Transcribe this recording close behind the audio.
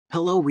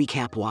Hello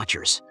recap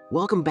watchers,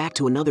 welcome back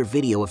to another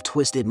video of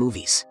Twisted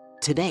Movies.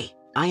 Today,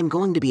 I am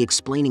going to be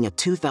explaining a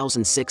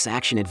 2006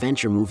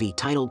 action-adventure movie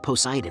titled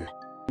Poseidon.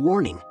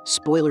 Warning,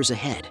 spoilers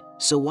ahead,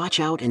 so watch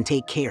out and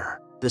take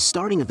care. The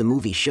starting of the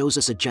movie shows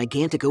us a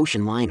gigantic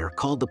ocean liner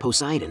called the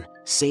Poseidon,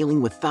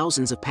 sailing with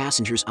thousands of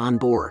passengers on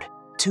board.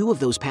 Two of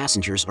those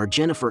passengers are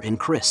Jennifer and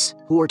Chris,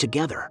 who are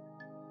together.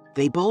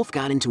 They both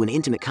got into an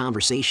intimate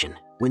conversation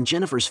when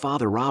Jennifer's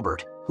father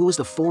Robert, who was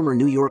the former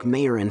New York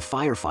mayor and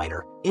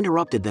firefighter,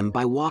 interrupted them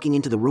by walking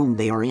into the room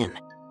they are in.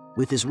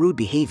 With his rude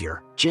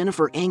behavior,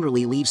 Jennifer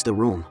angrily leaves the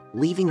room,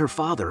 leaving her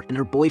father and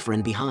her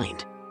boyfriend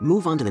behind.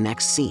 Move on to the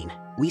next scene.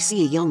 We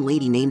see a young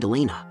lady named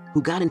Elena,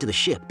 who got into the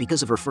ship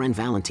because of her friend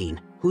Valentine,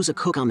 who's a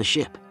cook on the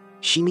ship.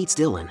 She meets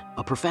Dylan,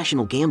 a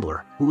professional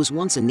gambler who was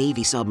once a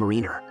Navy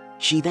submariner.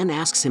 She then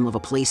asks him of a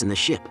place in the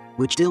ship,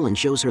 which Dylan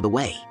shows her the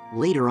way.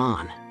 Later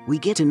on, we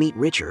get to meet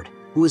Richard,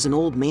 who is an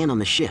old man on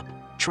the ship,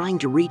 trying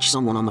to reach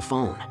someone on the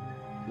phone.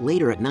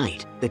 Later at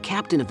night, the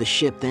captain of the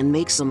ship then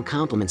makes some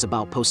compliments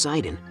about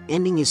Poseidon,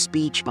 ending his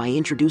speech by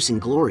introducing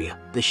Gloria,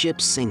 the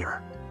ship's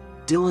singer.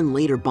 Dylan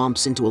later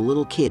bumps into a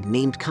little kid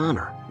named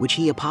Connor, which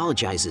he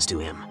apologizes to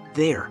him.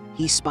 There,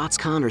 he spots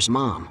Connor's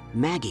mom,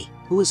 Maggie,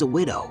 who is a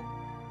widow.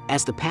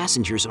 As the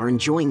passengers are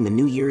enjoying the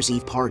New Year's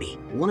Eve party,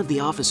 one of the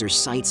officers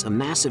sights a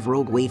massive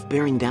rogue wave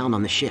bearing down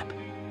on the ship.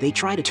 They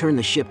try to turn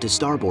the ship to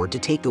starboard to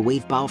take the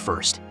wave bow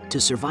first, to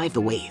survive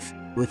the wave.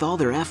 With all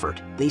their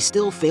effort, they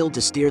still failed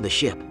to steer the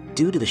ship,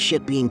 due to the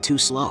ship being too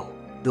slow.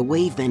 The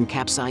wave then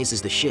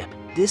capsizes the ship.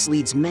 This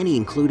leads many,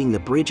 including the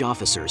bridge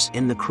officers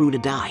and the crew, to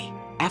die.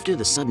 After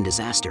the sudden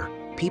disaster,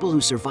 people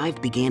who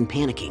survived began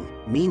panicking.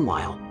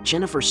 Meanwhile,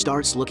 Jennifer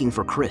starts looking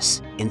for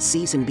Chris and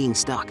sees him being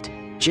stuck.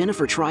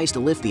 Jennifer tries to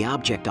lift the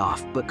object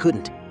off but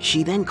couldn't.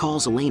 She then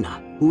calls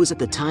Elena, who was at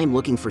the time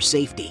looking for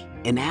safety,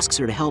 and asks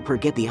her to help her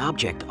get the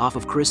object off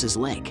of Chris's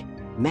leg.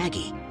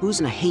 Maggie, who's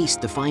in a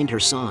haste to find her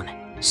son.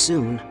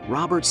 Soon,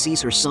 Robert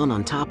sees her son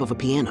on top of a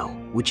piano,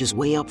 which is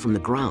way up from the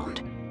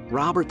ground.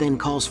 Robert then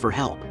calls for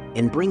help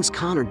and brings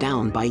Connor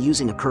down by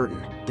using a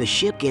curtain. The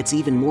ship gets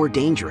even more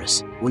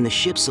dangerous when the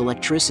ship's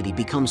electricity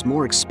becomes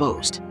more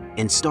exposed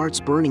and starts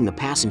burning the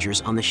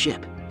passengers on the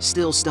ship.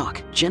 Still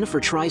stuck, Jennifer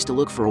tries to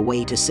look for a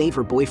way to save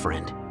her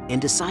boyfriend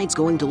and decides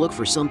going to look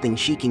for something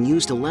she can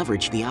use to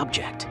leverage the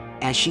object.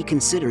 As she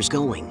considers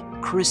going,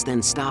 Chris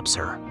then stops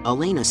her.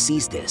 Elena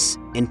sees this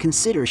and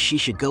considers she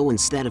should go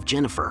instead of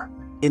Jennifer.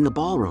 In the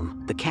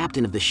ballroom, the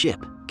captain of the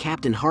ship,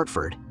 Captain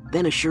Hartford,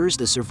 then assures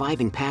the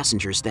surviving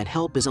passengers that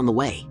help is on the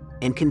way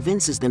and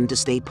convinces them to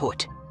stay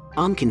put.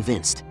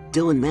 Unconvinced,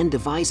 Dylan then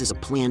devises a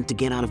plan to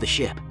get out of the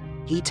ship.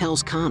 He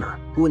tells Connor,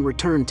 who in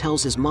return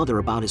tells his mother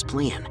about his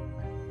plan.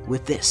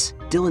 With this,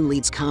 Dylan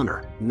leads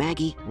Connor,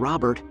 Maggie,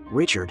 Robert,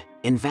 Richard,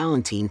 and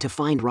Valentine to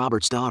find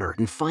Robert's daughter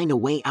and find a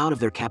way out of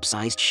their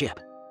capsized ship.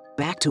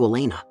 Back to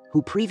Elena,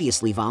 who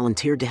previously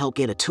volunteered to help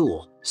get a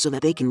tool so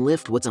that they can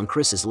lift what's on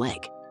Chris's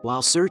leg.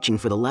 While searching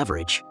for the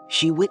leverage,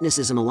 she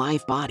witnesses an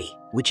alive body,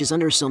 which is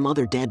under some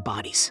other dead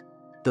bodies.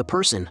 The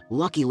person,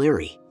 Lucky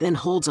Larry, then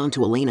holds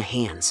onto Elena's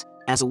hands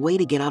as a way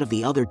to get out of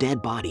the other dead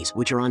bodies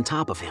which are on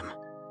top of him.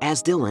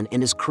 As Dylan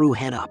and his crew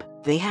head up,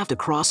 they have to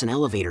cross an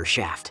elevator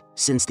shaft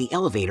since the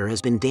elevator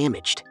has been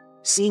damaged.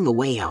 Seeing a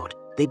way out,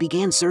 they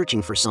began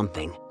searching for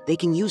something they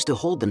can use to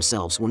hold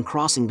themselves when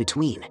crossing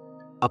between.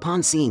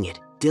 Upon seeing it,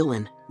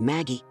 Dylan,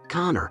 Maggie,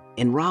 Connor,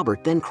 and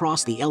Robert then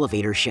cross the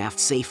elevator shaft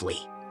safely,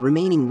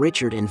 remaining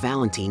Richard and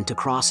Valentine to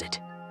cross it.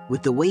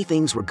 With the way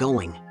things were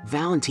going,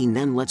 Valentine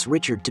then lets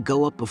Richard to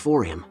go up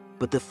before him,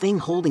 but the thing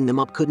holding them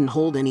up couldn't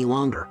hold any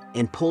longer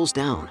and pulls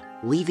down,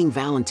 leaving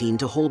Valentine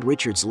to hold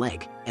Richard's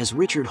leg as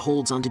Richard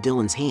holds onto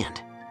Dylan's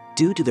hand.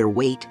 Due to their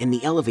weight and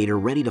the elevator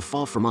ready to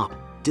fall from up,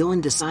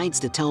 Dylan decides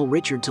to tell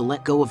Richard to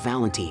let go of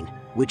Valentine,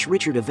 which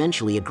Richard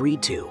eventually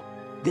agreed to.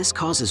 This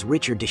causes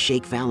Richard to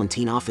shake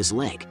Valentine off his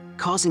leg,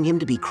 causing him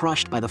to be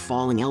crushed by the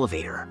falling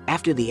elevator.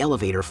 After the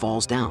elevator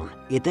falls down,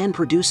 it then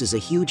produces a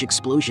huge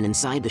explosion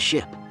inside the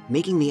ship,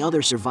 making the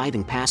other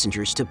surviving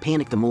passengers to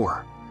panic the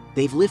more.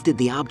 They've lifted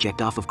the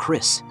object off of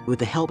Chris with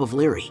the help of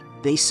Larry.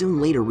 They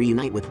soon later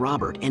reunite with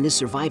Robert and his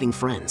surviving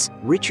friends.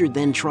 Richard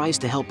then tries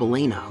to help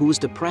Elena, who is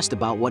depressed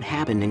about what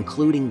happened,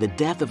 including the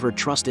death of her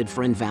trusted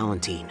friend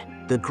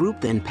Valentine. The group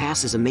then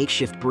passes a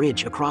makeshift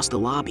bridge across the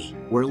lobby,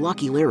 where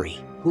Lucky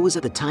Larry, who was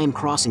at the time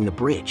crossing the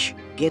bridge,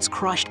 gets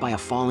crushed by a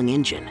falling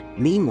engine.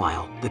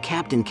 Meanwhile, the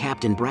Captain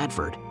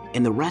Bradford,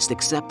 and the rest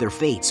accept their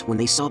fates when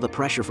they saw the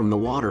pressure from the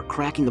water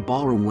cracking the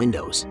ballroom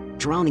windows,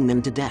 drowning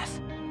them to death.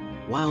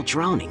 While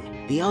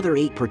drowning, the other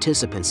 8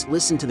 participants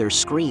listen to their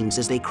screams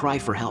as they cry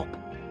for help.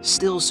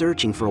 Still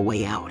searching for a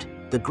way out,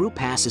 the group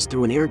passes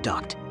through an air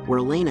duct, where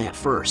Elena at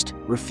first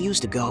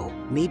refused to go.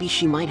 Maybe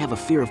she might have a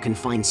fear of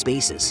confined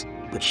spaces,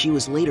 but she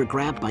was later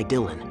grabbed by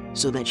Dylan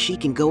so that she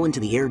can go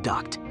into the air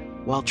duct.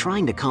 While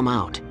trying to come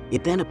out,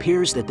 it then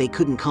appears that they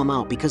couldn't come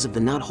out because of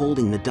the nut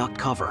holding the duct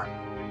cover.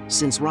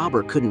 Since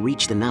Robert couldn't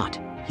reach the nut,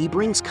 he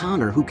brings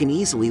Connor, who can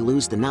easily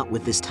lose the nut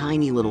with his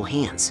tiny little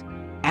hands.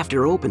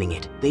 After opening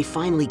it, they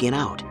finally get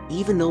out,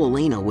 even though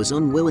Elena was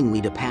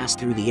unwillingly to pass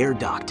through the air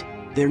duct.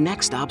 Their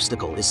next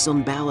obstacle is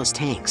some ballast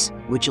tanks,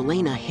 which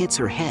Elena hits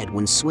her head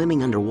when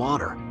swimming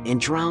underwater and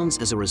drowns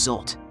as a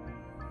result.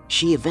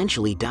 She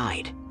eventually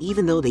died,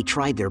 even though they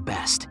tried their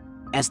best.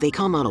 As they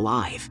come out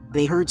alive,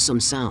 they heard some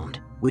sound,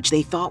 which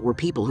they thought were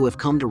people who have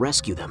come to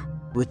rescue them.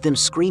 With them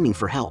screaming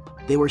for help,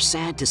 they were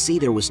sad to see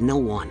there was no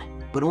one,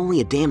 but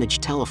only a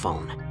damaged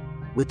telephone.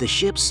 With the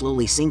ship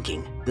slowly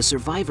sinking, the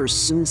survivors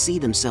soon see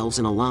themselves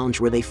in a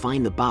lounge where they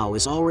find the bow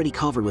is already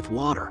covered with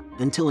water,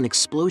 until an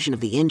explosion of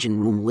the engine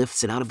room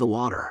lifts it out of the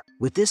water.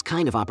 With this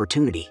kind of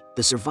opportunity,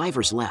 the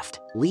survivors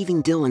left,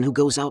 leaving Dylan, who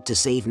goes out to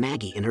save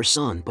Maggie and her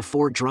son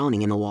before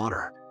drowning in the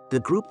water. The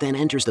group then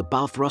enters the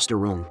bow thruster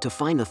room to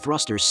find the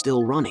thrusters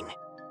still running.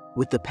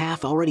 With the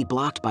path already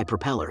blocked by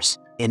propellers,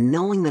 and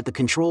knowing that the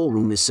control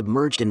room is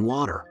submerged in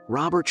water,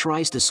 Robert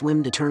tries to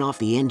swim to turn off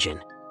the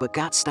engine, but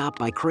got stopped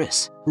by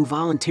Chris, who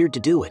volunteered to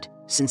do it,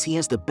 since he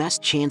has the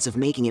best chance of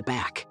making it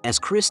back. As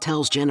Chris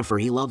tells Jennifer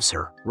he loves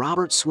her,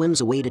 Robert swims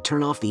away to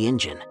turn off the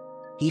engine.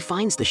 He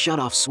finds the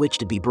shutoff switch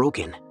to be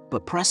broken,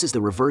 but presses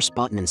the reverse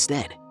button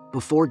instead,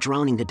 before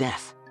drowning to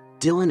death.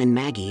 Dylan and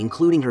Maggie,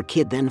 including her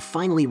kid, then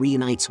finally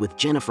reunites with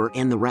Jennifer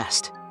and the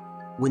rest.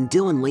 When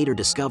Dylan later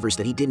discovers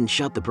that he didn't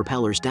shut the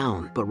propellers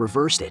down but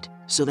reversed it,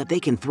 so that they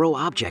can throw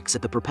objects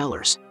at the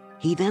propellers,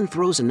 he then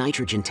throws a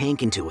nitrogen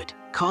tank into it,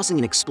 causing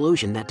an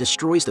explosion that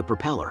destroys the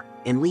propeller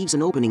and leaves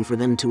an opening for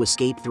them to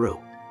escape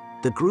through.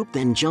 The group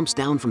then jumps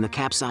down from the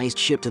capsized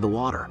ship to the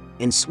water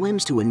and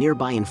swims to a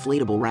nearby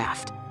inflatable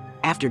raft.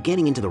 After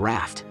getting into the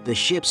raft, the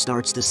ship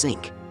starts to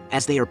sink.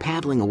 As they are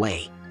paddling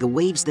away, the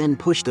waves then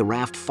push the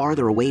raft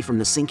farther away from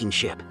the sinking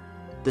ship.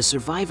 The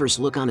survivors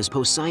look on as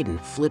Poseidon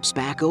flips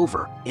back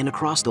over and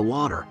across the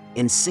water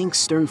and sinks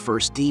stern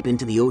first deep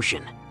into the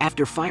ocean.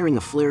 After firing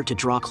a flare to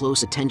draw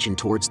close attention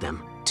towards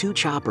them, 2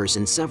 choppers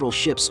and several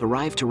ships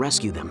arrive to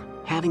rescue them,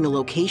 having the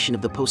location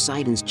of the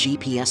Poseidon's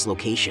GPS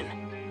location.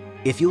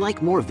 If you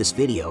like more of this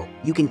video,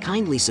 you can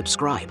kindly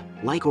subscribe,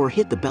 like or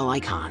hit the bell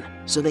icon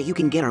so that you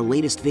can get our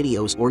latest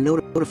videos or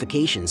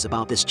notifications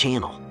about this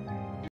channel.